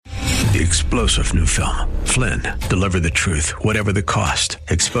The explosive new film, Flynn, deliver the truth, whatever the cost.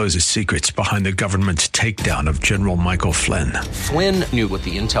 Exposes secrets behind the government's takedown of General Michael Flynn. Flynn knew what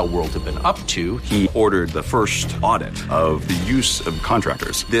the intel world had been up to. He ordered the first audit of the use of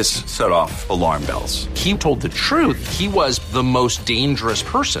contractors. This set off alarm bells. He told the truth. He was the most dangerous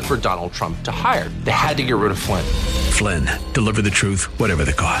person for Donald Trump to hire. They had to get rid of Flynn. Flynn, deliver the truth, whatever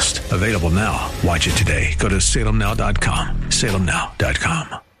the cost. Available now. Watch it today. Go to salemnow.com.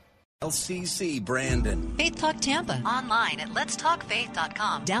 salemnow.com. LCC Brandon. Faith Talk Tampa. Online at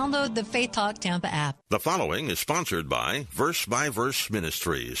letstalkfaith.com. Download the Faith Talk Tampa app. The following is sponsored by Verse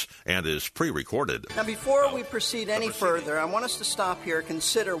Ministries and is pre-recorded. Now, before we proceed any further, I want us to stop here and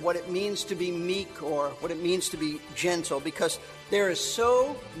consider what it means to be meek or what it means to be gentle, because there is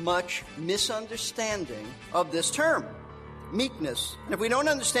so much misunderstanding of this term. Meekness. And if we don't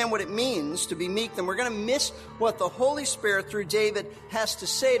understand what it means to be meek, then we're going to miss what the Holy Spirit through David has to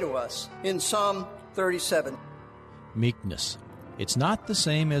say to us in Psalm 37. Meekness. It's not the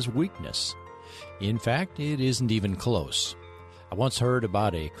same as weakness. In fact, it isn't even close. I once heard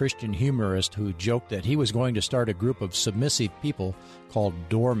about a Christian humorist who joked that he was going to start a group of submissive people called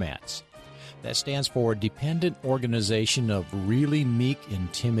doormats. That stands for Dependent Organization of Really Meek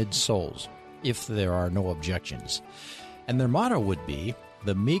and Timid Souls, if there are no objections. And their motto would be,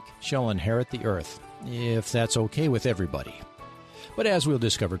 the meek shall inherit the earth, if that's okay with everybody. But as we'll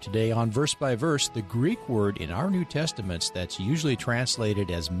discover today on Verse by Verse, the Greek word in our New Testaments that's usually translated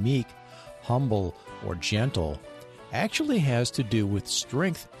as meek, humble, or gentle actually has to do with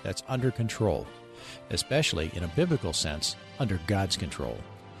strength that's under control, especially in a biblical sense, under God's control.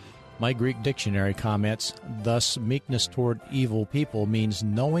 My Greek dictionary comments, thus meekness toward evil people means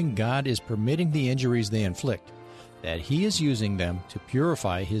knowing God is permitting the injuries they inflict, that He is using them to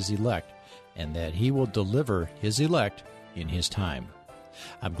purify His elect, and that He will deliver His elect in His time.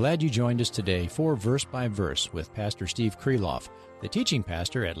 I'm glad you joined us today for Verse by Verse with Pastor Steve Kreloff, the teaching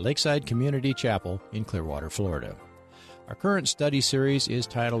pastor at Lakeside Community Chapel in Clearwater, Florida. Our current study series is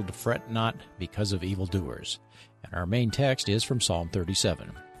titled Fret Not Because of Evildoers, and our main text is from Psalm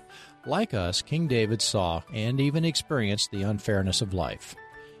 37. Like us, King David saw and even experienced the unfairness of life.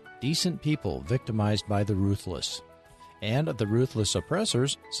 Decent people victimized by the ruthless, and the ruthless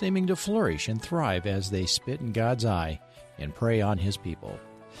oppressors seeming to flourish and thrive as they spit in God's eye and prey on His people.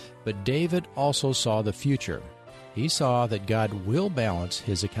 But David also saw the future. He saw that God will balance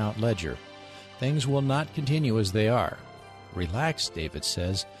His account ledger. Things will not continue as they are. Relax, David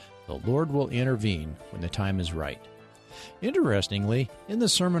says. The Lord will intervene when the time is right. Interestingly, in the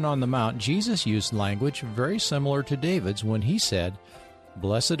Sermon on the Mount, Jesus used language very similar to David's when He said,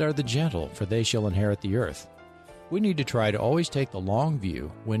 "Blessed are the gentle, for they shall inherit the earth." We need to try to always take the long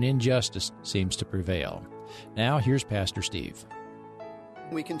view when injustice seems to prevail. Now, here's Pastor Steve.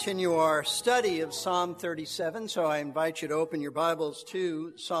 We continue our study of Psalm 37, so I invite you to open your Bibles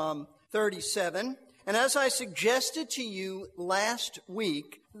to Psalm 37. And as I suggested to you last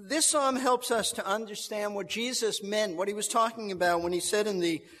week, this psalm helps us to understand what Jesus meant, what He was talking about when He said in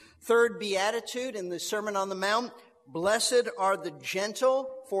the third beatitude in the Sermon on the Mount, "Blessed are the gentle,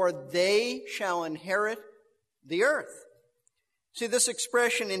 for they shall inherit the earth." See, this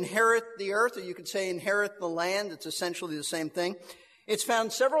expression, inherit the earth, or you could say inherit the land, it's essentially the same thing. It's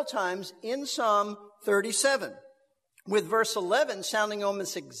found several times in Psalm 37, with verse 11 sounding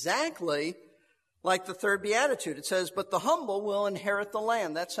almost exactly like the third beatitude. It says, "But the humble will inherit the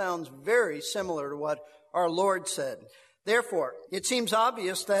land." That sounds very similar to what our Lord said. Therefore, it seems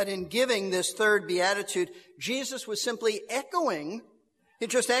obvious that in giving this third beatitude, Jesus was simply echoing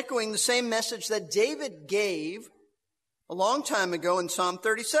the same message that David gave a long time ago in Psalm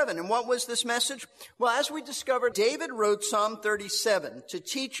 37. And what was this message? Well, as we discovered, David wrote Psalm 37 to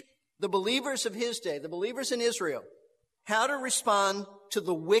teach the believers of his day, the believers in Israel, how to respond to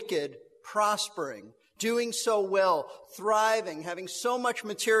the wicked prospering, doing so well, thriving, having so much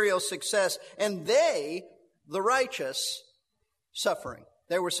material success, and they, the righteous, suffering.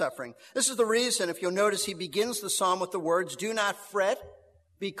 They were suffering. This is the reason, if you'll notice, he begins the psalm with the words, "Do not fret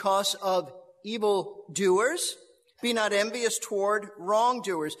because of evildoers. Be not envious toward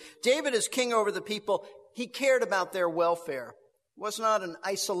wrongdoers." David, as king over the people, he cared about their welfare. He was not an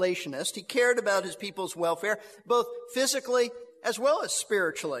isolationist. He cared about his people's welfare, both physically as well as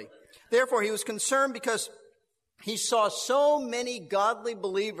spiritually. Therefore, he was concerned because he saw so many godly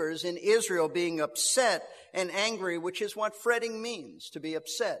believers in Israel being upset and angry, which is what fretting means, to be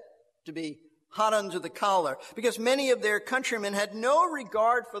upset, to be hot under the collar, because many of their countrymen had no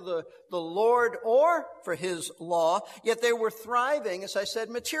regard for the Lord or for His law, yet they were thriving, as I said,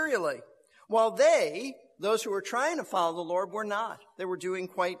 materially, while they, those who were trying to follow the Lord were not. They were doing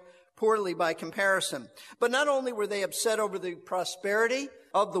quite poorly by comparison. But not only were they upset over the prosperity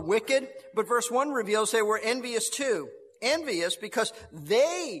of the wicked, but verse 1 reveals they were envious too. Envious because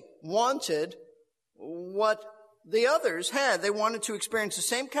they wanted what the others had. They wanted to experience the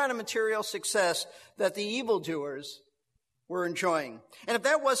same kind of material success that the evildoers were enjoying. And if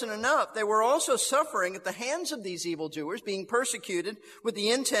that wasn't enough, they were also suffering at the hands of these evildoers, being persecuted with the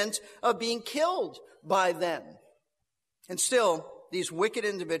intent of being killed by them. And still, these wicked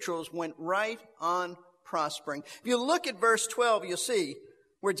individuals went right on prospering. If you look at verse 12, you'll see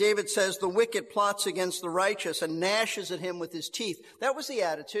where David says, the wicked plots against the righteous and gnashes at him with his teeth. That was the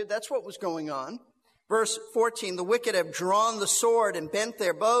attitude. That's what was going on. Verse 14, the wicked have drawn the sword and bent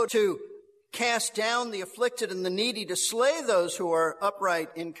their bow to cast down the afflicted and the needy, to slay those who are upright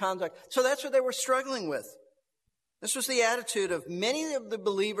in conduct. So that's what they were struggling with. This was the attitude of many of the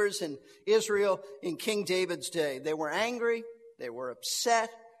believers in Israel in King David's day. They were angry. They were upset.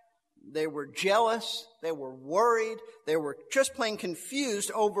 They were jealous. They were worried. They were just plain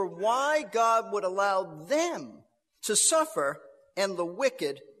confused over why God would allow them to suffer and the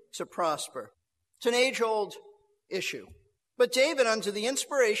wicked to prosper. It's an age-old issue. But David, under the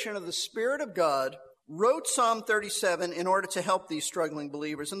inspiration of the Spirit of God, wrote Psalm 37 in order to help these struggling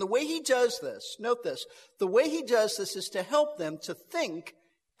believers. And the way he does this, note this, the way he does this is to help them to think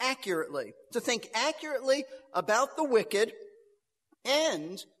accurately about the wicked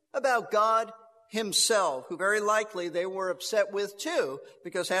and about God himself, who very likely they were upset with too,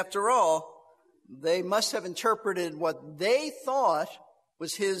 because after all, they must have interpreted what they thought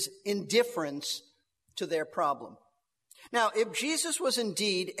was his indifference to their problem. Now, if Jesus was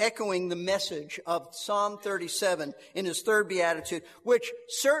indeed echoing the message of Psalm 37 in his third beatitude, which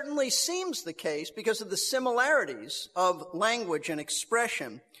certainly seems the case because of the similarities of language and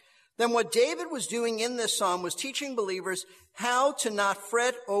expression, then what David was doing in this psalm was teaching believers how to not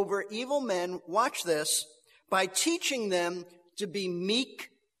fret over evil men, watch this, by teaching them to be meek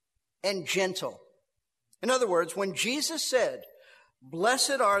and gentle. In other words, when Jesus said,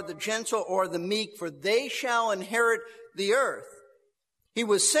 blessed are the gentle or the meek, for they shall inherit the earth, he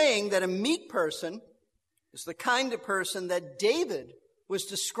was saying that a meek person is the kind of person that David was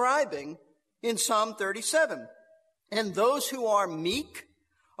describing in Psalm 37. And those who are meek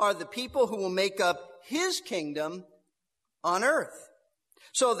are the people who will make up his kingdom on earth.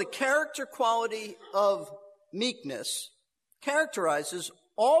 So the character quality of meekness characterizes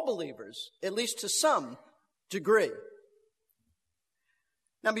all believers, at least to some degree.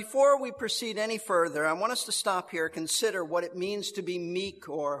 Now, before we proceed any further, I want us to stop here and consider what it means to be meek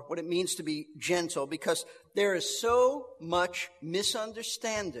or what it means to be gentle, because there is so much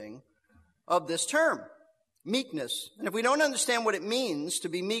misunderstanding of this term, meekness. And if we don't understand what it means to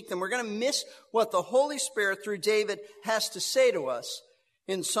be meek, then we're going to miss what the Holy Spirit through David has to say to us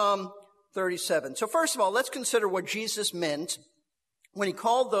in Psalm 37. So first of all, let's consider what Jesus meant when he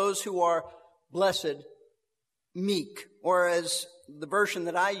called those who are blessed meek, or as the version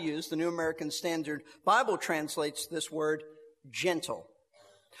that I use, the New American Standard Bible, translates this word gentle.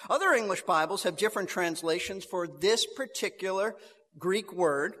 Other English Bibles have different translations for this particular Greek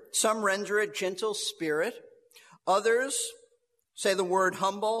word. Some render it gentle spirit. Others say the word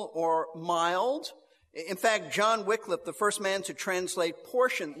humble or mild. In fact, John Wycliffe, the first man to translate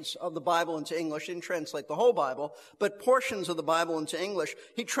portions of the Bible into English, didn't translate the whole Bible, but portions of the Bible into English,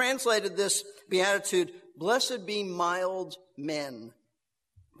 he translated this beatitude, blessed be mild men.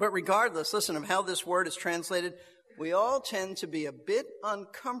 But regardless, listen, of how this word is translated, we all tend to be a bit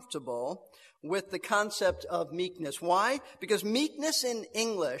uncomfortable with the concept of meekness. Why? Because meekness in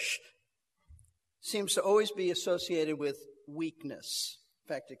English seems to always be associated with weakness.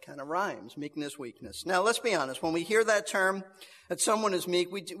 In fact, it kind of rhymes, meekness, weakness. Now, let's be honest. When we hear that term, that someone is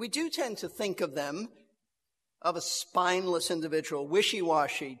meek, we do tend to think of them, of a spineless individual,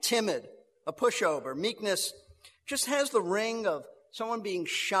 wishy-washy, timid, a pushover. Meekness just has the ring of someone being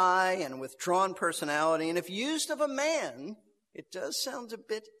shy and withdrawn personality. And if used of a man, it does sound a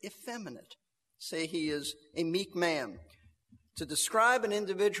bit effeminate. Say he is a meek man. To describe an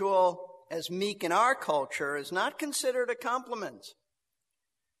individual as meek in our culture is not considered a compliment.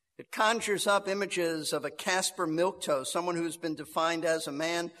 It conjures up images of a Casper milquetoast, someone who's been defined as a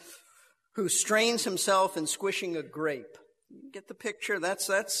man who strains himself in squishing a grape. You get the picture?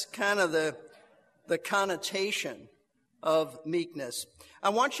 That's kind of the connotation of meekness. I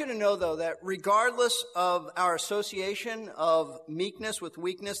want you to know, though, that regardless of our association of meekness with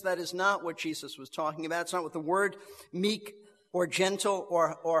weakness, that is not what Jesus was talking about. It's not what the word meek or gentle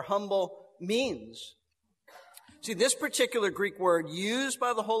or humble means. See, this particular Greek word used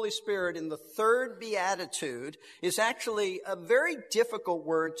by the Holy Spirit in the third beatitude is actually a very difficult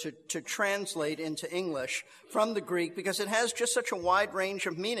word to translate into English from the Greek because it has just such a wide range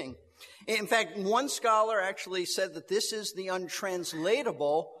of meaning. In fact, one scholar actually said that this is the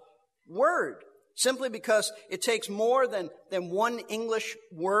untranslatable word, simply because it takes more than one English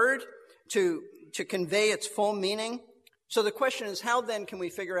word to convey its full meaning. So the question is, how then can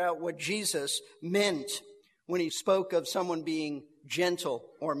we figure out what Jesus meant when he spoke of someone being gentle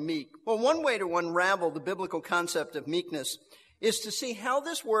or meek? Well, one way to unravel the biblical concept of meekness is to see how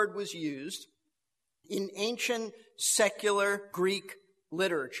this word was used in ancient secular Greek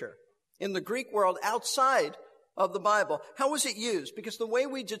literature, in the Greek world outside of the Bible. How was it used? Because the way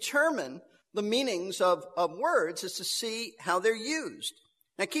we determine the meanings of words is to see how they're used.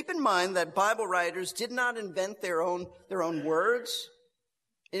 Now, keep in mind that Bible writers did not invent their own words,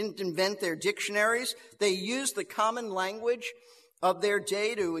 didn't invent their dictionaries. They used the common language of their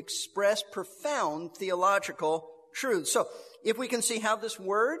day to express profound theological truths. So, if we can see how this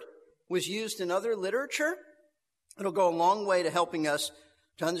word was used in other literature, it'll go a long way to helping us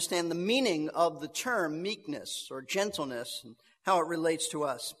to understand the meaning of the term meekness or gentleness and how it relates to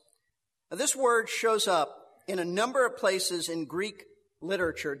us. Now, this word shows up in a number of places in Greek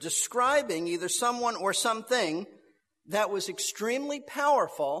literature describing either someone or something that was extremely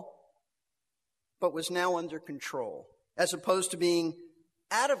powerful but was now under control, as opposed to being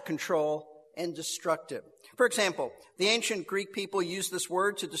out of control and destructive. For example, the ancient Greek people used this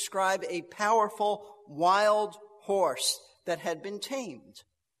word to describe a powerful wild horse that had been tamed.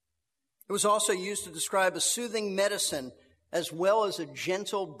 It was also used to describe a soothing medicine as well as a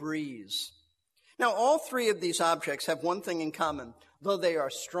gentle breeze. Now, all three of these objects have one thing in common. Though they are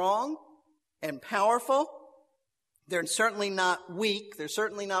strong and powerful, they're certainly not weak. They're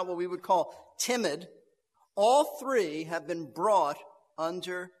certainly not what we would call timid. All three have been brought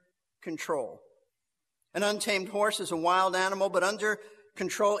under control. An untamed horse is a wild animal, but under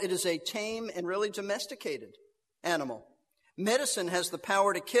control, it is a tame and really domesticated animal. Medicine has the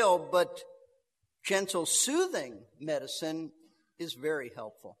power to kill, but gentle, soothing medicine is very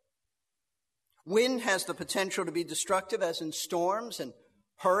helpful. Wind has the potential to be destructive, as in storms and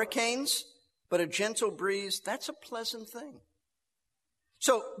hurricanes, but a gentle breeze, that's a pleasant thing.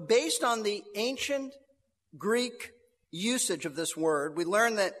 So, based on the ancient Greek usage of this word, we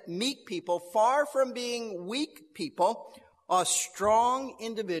learn that meek people, far from being weak people, are strong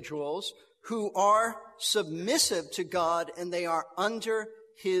individuals who are submissive to God and they are under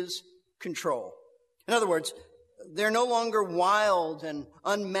His control. In other words, they're no longer wild and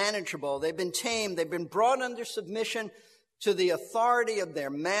unmanageable. They've been tamed. They've been brought under submission to the authority of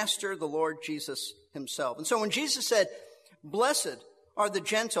their master, the Lord Jesus Himself. And so when Jesus said, "Blessed are the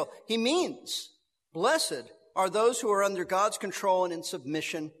gentle," He means blessed are those who are under God's control and in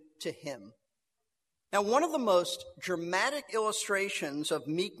submission to Him. Now, one of the most dramatic illustrations of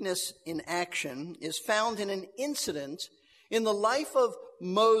meekness in action is found in an incident in the life of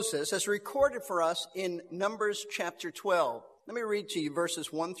Moses as recorded for us in Numbers chapter 12. Let me read to you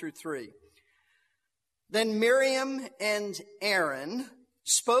verses 1 through 3. Then Miriam and Aaron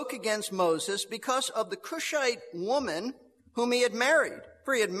spoke against Moses because of the Cushite woman whom he had married.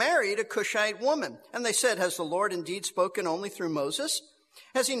 For he had married a Cushite woman. And they said, "Has the Lord indeed spoken only through Moses?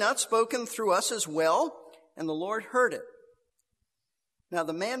 Has He not spoken through us as well?" And the Lord heard it. Now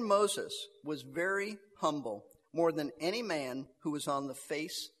the man Moses was very humble, more than any man who was on the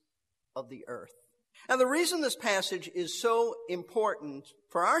face of the earth. Now, the reason this passage is so important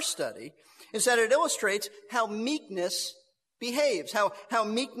for our study is that it illustrates how meekness behaves, how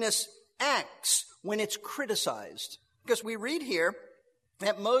meekness acts when it's criticized. Because we read here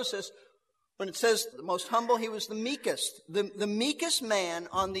that Moses, when it says the most humble, he was the meekest, the meekest man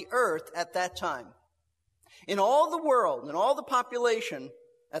on the earth at that time. In all the world, in all the population,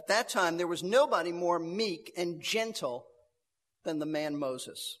 at that time, there was nobody more meek and gentle than the man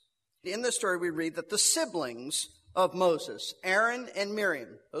Moses. In this story, we read that the siblings of Moses, Aaron and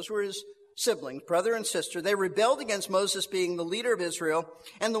Miriam, those were his siblings, brother and sister, they rebelled against Moses being the leader of Israel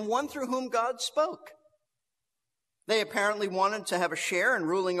and the one through whom God spoke. They apparently wanted to have a share in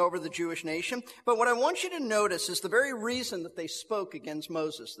ruling over the Jewish nation. But what I want you to notice is the very reason that they spoke against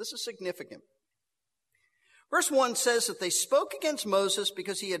Moses. This is significant. Verse 1 says that they spoke against Moses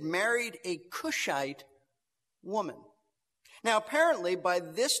because he had married a Cushite woman. Now, apparently, by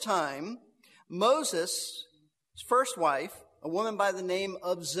this time, Moses' first wife, a woman by the name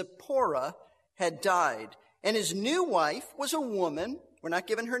of Zipporah, had died. And his new wife was a woman, we're not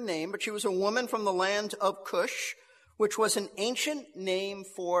given her name, but she was a woman from the land of Cush, which was an ancient name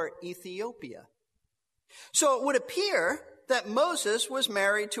for Ethiopia. So it would appear that Moses was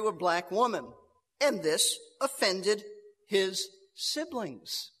married to a black woman, and this offended his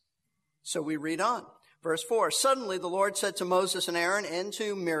siblings. So we read on. Verse 4, suddenly the Lord said to Moses and Aaron and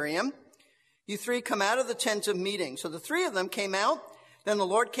to Miriam, you three come out of the tent of meeting. So the three of them came out. Then the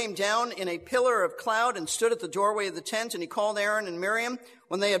Lord came down in a pillar of cloud and stood at the doorway of the tent, and he called Aaron and Miriam.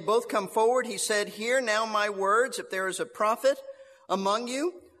 When they had both come forward, he said, hear now my words. If there is a prophet among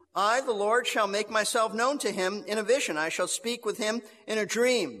you, I, the Lord, shall make myself known to him in a vision. I shall speak with him in a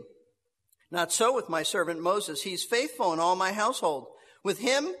dream. Not so with my servant Moses. He's faithful in all my household. With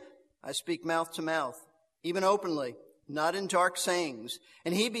him I speak mouth to mouth, even openly, not in dark sayings.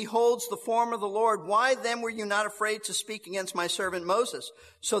 And he beholds the form of the Lord. Why then were you not afraid to speak against my servant Moses?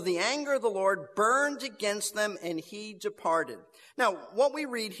 So the anger of the Lord burned against them, and he departed. Now, what we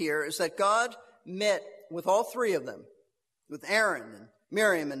read here is that God met with all three of them, with Aaron and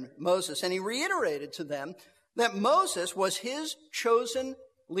Miriam and Moses, and he reiterated to them that Moses was his chosen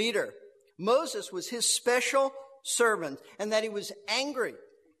leader. Moses was his special servant, and that he was angry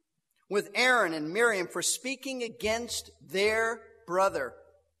with Aaron and Miriam for speaking against their brother.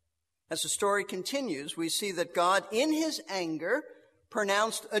 As the story continues, we see that God, in his anger,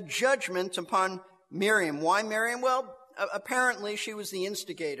 pronounced a judgment upon Miriam. Why Miriam? Well, apparently she was the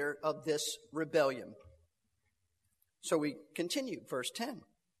instigator of this rebellion. So we continue, verse 10.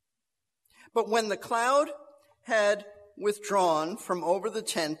 But when the cloud had withdrawn from over the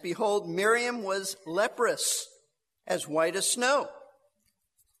tent, behold, Miriam was leprous, as white as snow.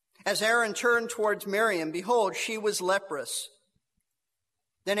 As Aaron turned towards Miriam, behold, she was leprous.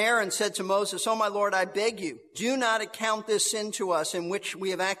 Then Aaron said to Moses, O my Lord, I beg you, do not account this sin to us in which we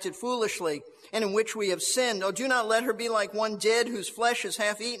have acted foolishly and in which we have sinned. Oh, do not let her be like one dead whose flesh is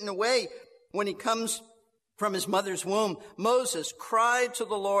half eaten away when he comes from his mother's womb. Moses cried to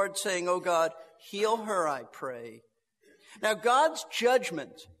the Lord, saying, O God, heal her, I pray. Now, God's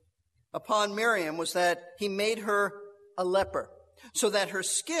judgment upon Miriam was that he made her a leper, so that her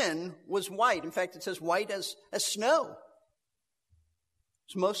skin was white. In fact, it says white as snow.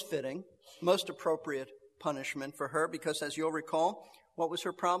 It's most fitting, most appropriate punishment for her, because as you'll recall, what was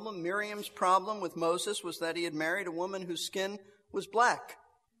her problem? Miriam's problem with Moses was that he had married a woman whose skin was black.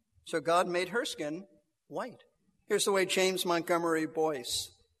 So God made her skin white. Here's the way James Montgomery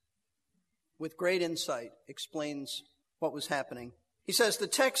Boyce, with great insight, explains what was happening. He says, the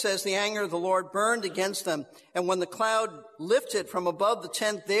text says, the anger of the Lord burned against them, and when the cloud lifted from above the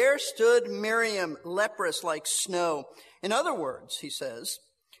tent, there stood Miriam, leprous like snow. In other words, he says,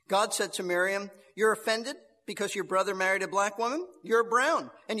 God said to Miriam, you're offended because your brother married a black woman? You're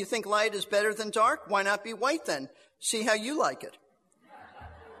brown, and you think light is better than dark? Why not be white then? See how you like it.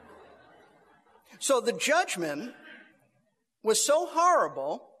 So the judgment was so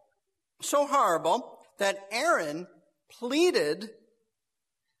horrible, that Aaron pleaded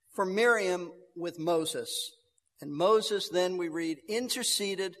for Miriam with Moses. And Moses, then we read,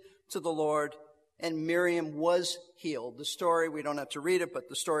 interceded to the Lord, and Miriam was healed. The story, we don't have to read it, but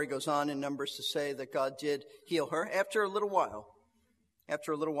the story goes on in Numbers to say that God did heal her after a little while.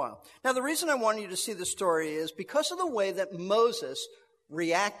 Now, the reason I want you to see the story is because of the way that Moses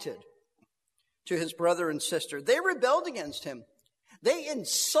reacted to his brother and sister. They rebelled against him. They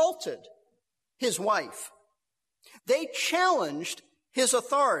insulted his wife. They challenged his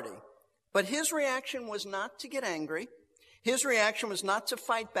authority. But his reaction was not to get angry. His reaction was not to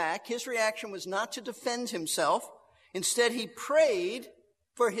fight back. His reaction was not to defend himself. Instead, he prayed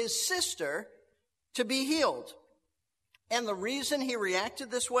for his sister to be healed. And the reason he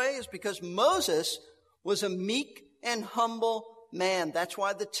reacted this way is because Moses was a meek and humble man. That's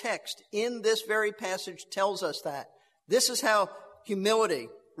why the text in this very passage tells us that. This is how humility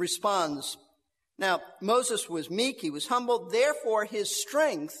responds. Now, Moses was meek, he was humble, therefore his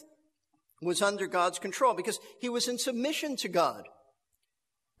strength was under God's control because he was in submission to God.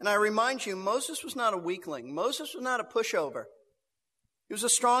 And I remind you, Moses was not a weakling. Moses was not a pushover. He was a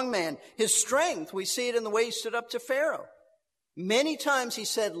strong man. His strength, we see it in the way he stood up to Pharaoh. Many times he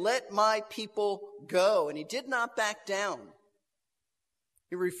said, let my people go, and he did not back down.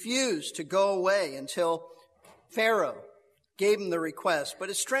 He refused to go away until Pharaoh gave him the request. But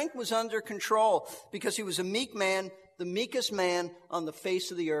his strength was under control because he was a meek man, the meekest man on the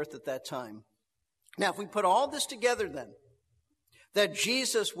face of the earth at that time. Now, if we put all this together then, that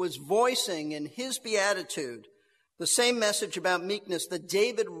Jesus was voicing in his beatitude the same message about meekness that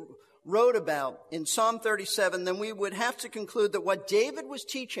David wrote about in Psalm 37, then we would have to conclude that what David was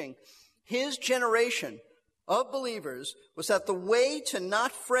teaching his generation of believers was that the way to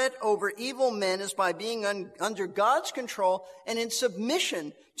not fret over evil men is by being under God's control and in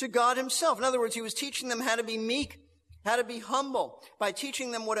submission to God himself. In other words, he was teaching them how to be meek, how to be humble, by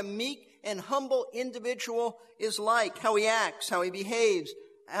teaching them what a meek and humble individual is like, how he acts, how he behaves,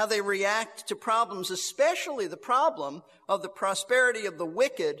 how they react to problems, especially the problem of the prosperity of the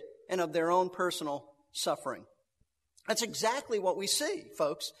wicked and of their own personal suffering. That's exactly what we see,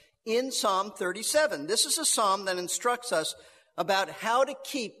 folks, in Psalm 37. This is a psalm that instructs us about how to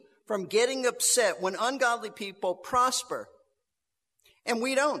keep from getting upset when ungodly people prosper, and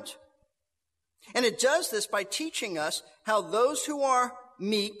we don't. And it does this by teaching us how those who are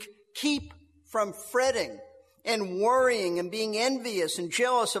meek keep from fretting and worrying and being envious and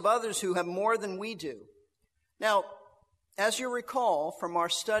jealous of others who have more than we do. Now, as you recall from our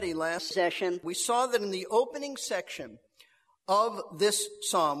study last session, we saw that in the opening section of this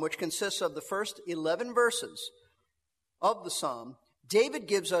psalm, which consists of the first 11 verses of the psalm, David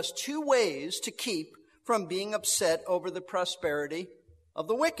gives us two ways to keep from being upset over the prosperity of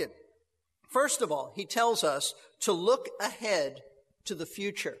the wicked. First of all, he tells us to look ahead to the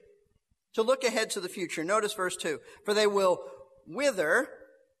future. To look ahead to the future. Notice verse 2. For they will wither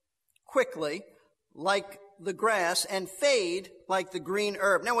quickly like the grass and fade like the green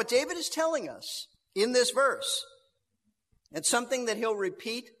herb. Now, what David is telling us in this verse, it's something that he'll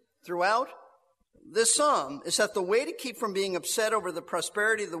repeat throughout this psalm, is that the way to keep from being upset over the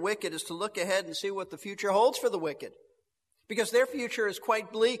prosperity of the wicked is to look ahead and see what the future holds for the wicked. Because their future is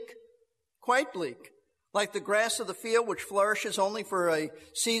quite bleak. Quite bleak. Like the grass of the field, which flourishes only for a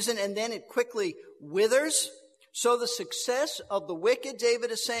season and then it quickly withers. So the success of the wicked,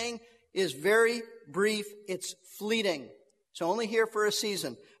 David is saying, is very brief. It's fleeting. It's only here for a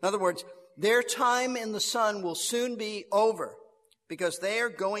season. In other words, their time in the sun will soon be over because they are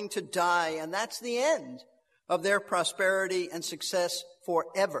going to die, and that's the end of their prosperity and success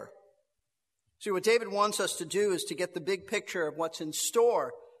forever. See, what David wants us to do is to get the big picture of what's in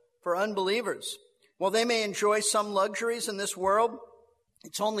store for unbelievers. While they may enjoy some luxuries in this world,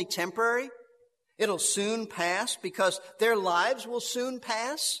 it's only temporary. It'll soon pass because their lives will soon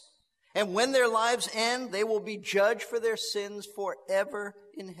pass. And when their lives end, they will be judged for their sins forever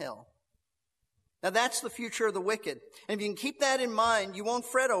in hell. Now that's the future of the wicked. And if you can keep that in mind, you won't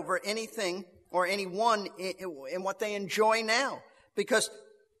fret over anything or anyone in what they enjoy now. Because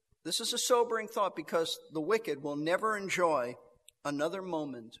this is a sobering thought, because the wicked will never enjoy another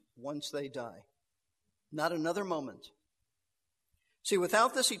moment once they die. Not another moment. See,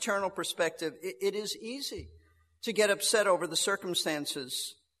 without this eternal perspective, it is easy to get upset over the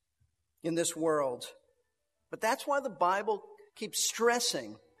circumstances in this world. But that's why the Bible keeps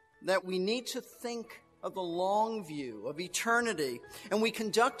stressing that we need to think of the long view of eternity, and we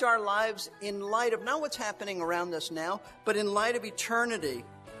conduct our lives in light of not what's happening around us now, but in light of eternity.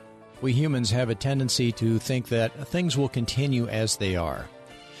 We humans have a tendency to think that things will continue as they are.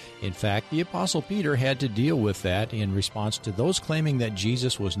 In fact, the Apostle Peter had to deal with that in response to those claiming that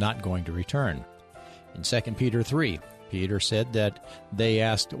Jesus was not going to return. In 2 Peter 3, Peter said that they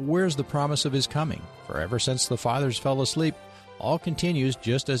asked, "Where's the promise of his coming? For ever since the fathers fell asleep, all continues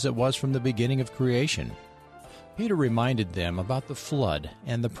just as it was from the beginning of creation." Peter reminded them about the flood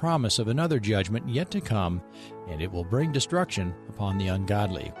and the promise of another judgment yet to come, and it will bring destruction upon the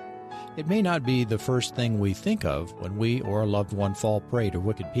ungodly. It may not be the first thing we think of when we or a loved one fall prey to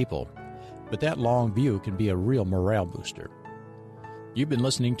wicked people, but that long view can be a real morale booster. You've been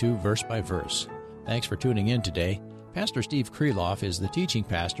listening to Verse by Verse. Thanks for tuning in today. Pastor Steve Kreloff is the teaching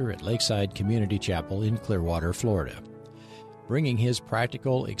pastor at Lakeside Community Chapel in Clearwater, Florida. Bringing his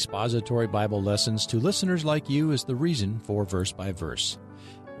practical, expository Bible lessons to listeners like you is the reason for Verse by Verse.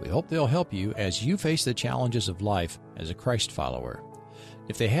 We hope they'll help you as you face the challenges of life as a Christ follower.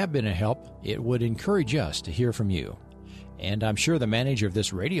 If they have been a help, it would encourage us to hear from you. And I'm sure the manager of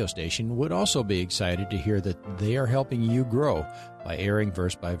this radio station would also be excited to hear that they are helping you grow by airing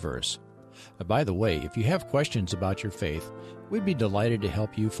Verse by Verse. By the way, if you have questions about your faith, we'd be delighted to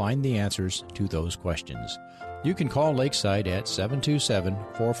help you find the answers to those questions. You can call Lakeside at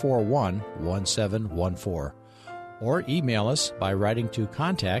 727-441-1714 or email us by writing to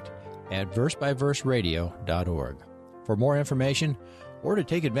contact@versebyverseradio.org. For more information or to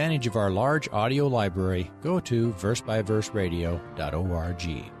take advantage of our large audio library, go to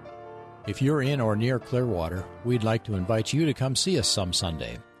versebyverseradio.org. If you're in or near Clearwater, we'd like to invite you to come see us some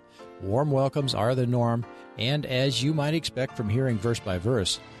Sunday. Warm welcomes are the norm, and as you might expect from hearing Verse by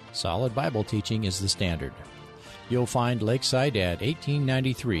Verse, solid Bible teaching is the standard. You'll find Lakeside at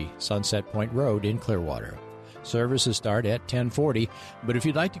 1893 Sunset Point Road in Clearwater. Services start at 10:40, but if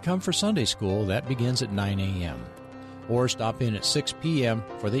you'd like to come for Sunday school, that begins at 9 a.m. Or stop in at 6 p.m.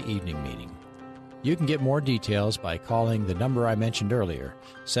 for the evening meeting. You can get more details by calling the number I mentioned earlier,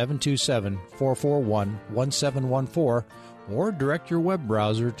 727-441-1714, or direct your web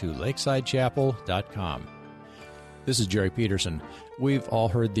browser to lakesidechapel.com. This is Jerry Peterson. We've all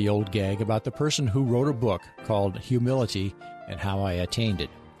heard the old gag about the person who wrote a book called Humility and How I Attained It.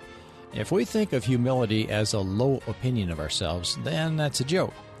 If we think of humility as a low opinion of ourselves, then that's a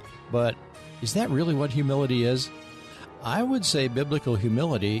joke. But is that really what humility is? I would say biblical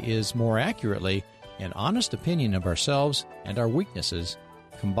humility is more accurately an honest opinion of ourselves and our weaknesses,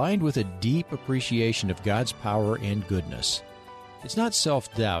 combined with a deep appreciation of God's power and goodness. It's not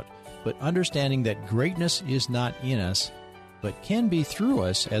self-doubt, but understanding that greatness is not in us, but can be through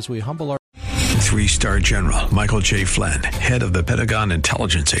us as we humble our... 3-star General Michael J. Flynn, head of the Pentagon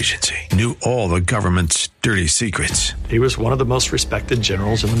Intelligence Agency, knew all the government's dirty secrets. He was one of the most respected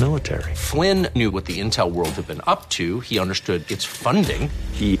generals in the military. Flynn knew what the intel world had been up to. He understood its funding.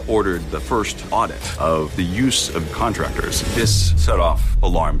 He ordered the first audit of the use of contractors. This set off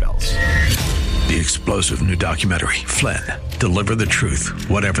alarm bells. The explosive new documentary, Flynn, Deliver the Truth,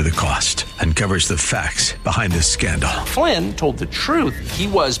 Whatever the Cost, uncovers the facts behind this scandal. Flynn told the truth. He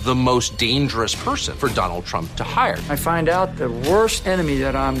was the most dangerous person for Donald Trump to hire. I find out the worst enemy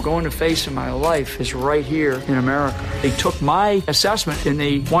that I'm going to face in my life is right here in America. They took my assessment and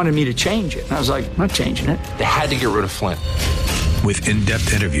they wanted me to change it. And I was like, I'm not changing it. They had to get rid of Flynn. With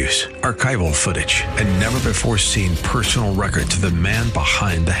in-depth interviews, archival footage, and never-before-seen personal records of the man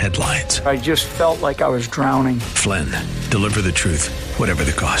behind the headlines. I just felt like I was drowning. Flynn, Deliver the Truth, Whatever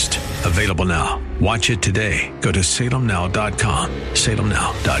the Cost. Available now. Watch it today. Go to salemnow.com.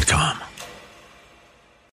 salemnow.com.